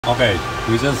Okay,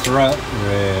 we just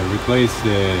replaced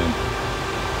the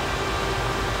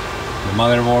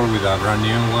motherboard with a brand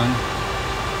new one,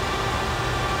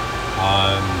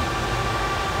 and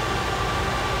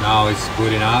now it's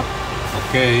booting up.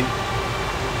 Okay,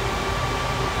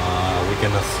 we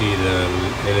cannot see the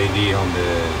LED on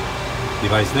the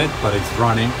device net, but it's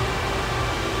running.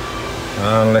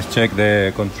 And let's check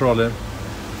the controller.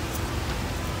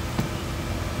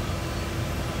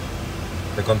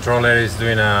 The controller is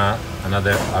doing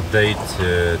another update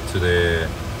to the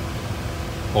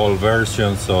old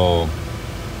version, so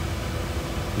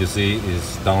you see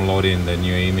it's downloading the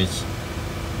new image.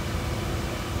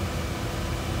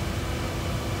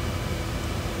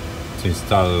 To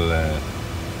install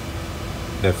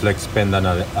the flex pendant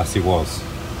as it was.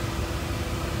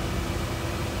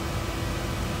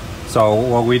 So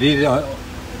what we did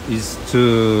is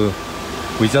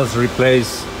we just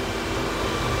replaced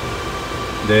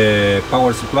the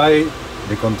power supply,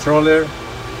 the controller.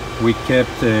 We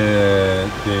kept the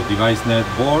device net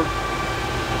board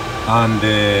and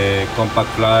the compact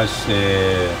flash.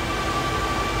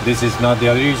 This is not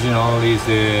the original,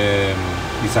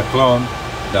 it's a clone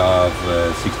of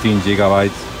 16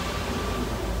 gigabytes.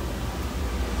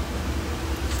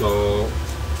 So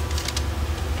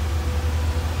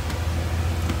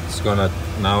it's gonna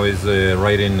now is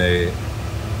writing the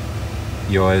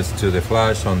EOS to the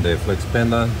flash on the flex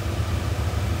pendant.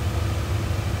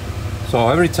 So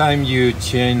every time you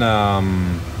change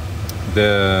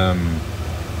the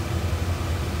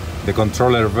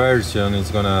controller version,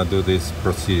 it's gonna do this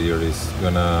procedure. It's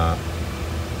gonna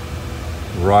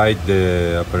write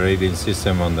the operating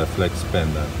system on the flex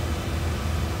pendant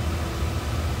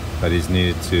that is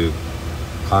needed to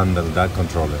handle that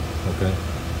controller. Okay.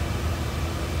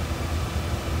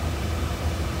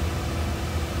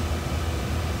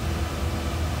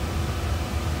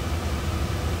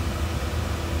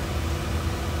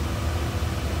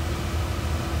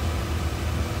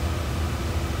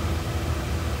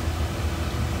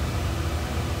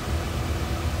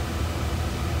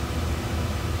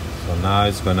 So now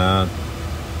it's gonna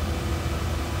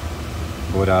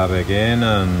boot up again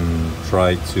and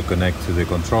try to connect to the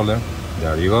controller.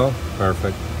 There you go,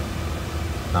 perfect.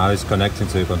 Now it's connecting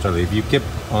to the controller. If you keep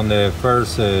on the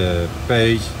first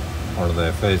page or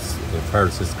the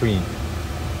first screen,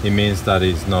 it means that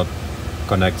it's not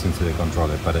connecting to the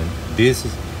controller. But this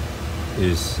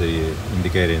is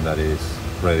indicating that it's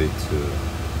ready to,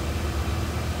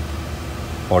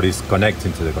 or is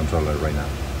connecting to the controller right now.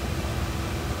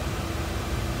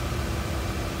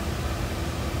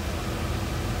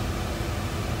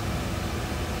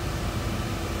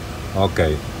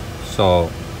 Okay, so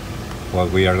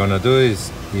what we are gonna do is,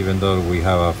 even though we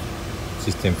have a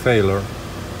system failure,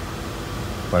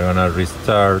 we're gonna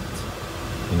restart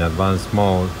in advanced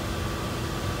mode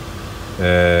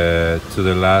to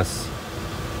the last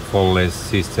faultless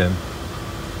system.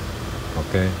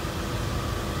 Okay.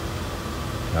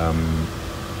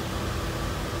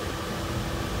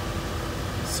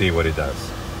 See what it does.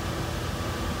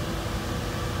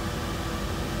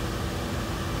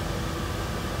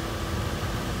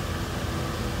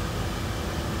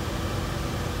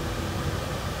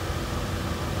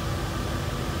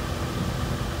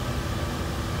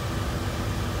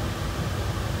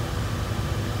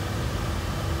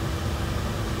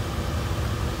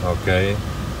 Okay,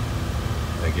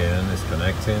 again it's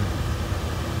connecting.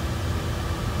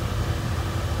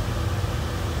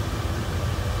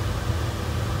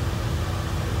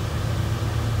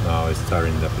 Now it's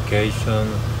starting the application,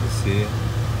 you see.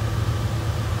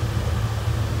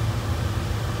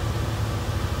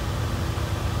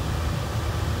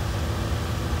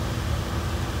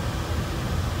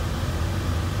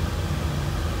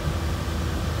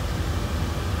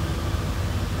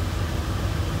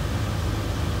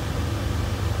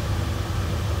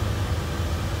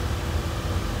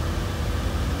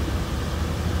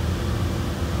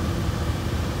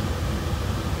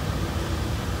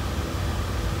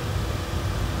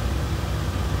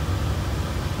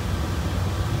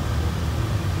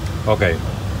 Okay,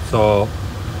 so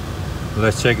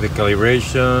let's check the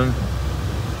calibration.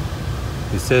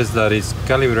 It says that it's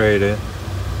calibrated.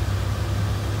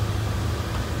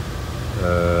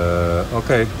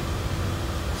 Okay,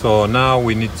 so now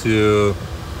we need to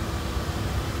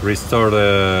restore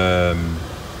the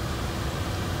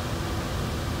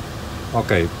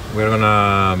okay, we're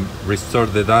gonna restore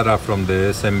the data from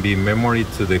the SMB memory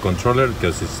to the controller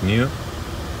because it's new,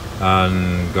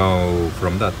 and go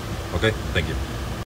from that. Okay, thank you.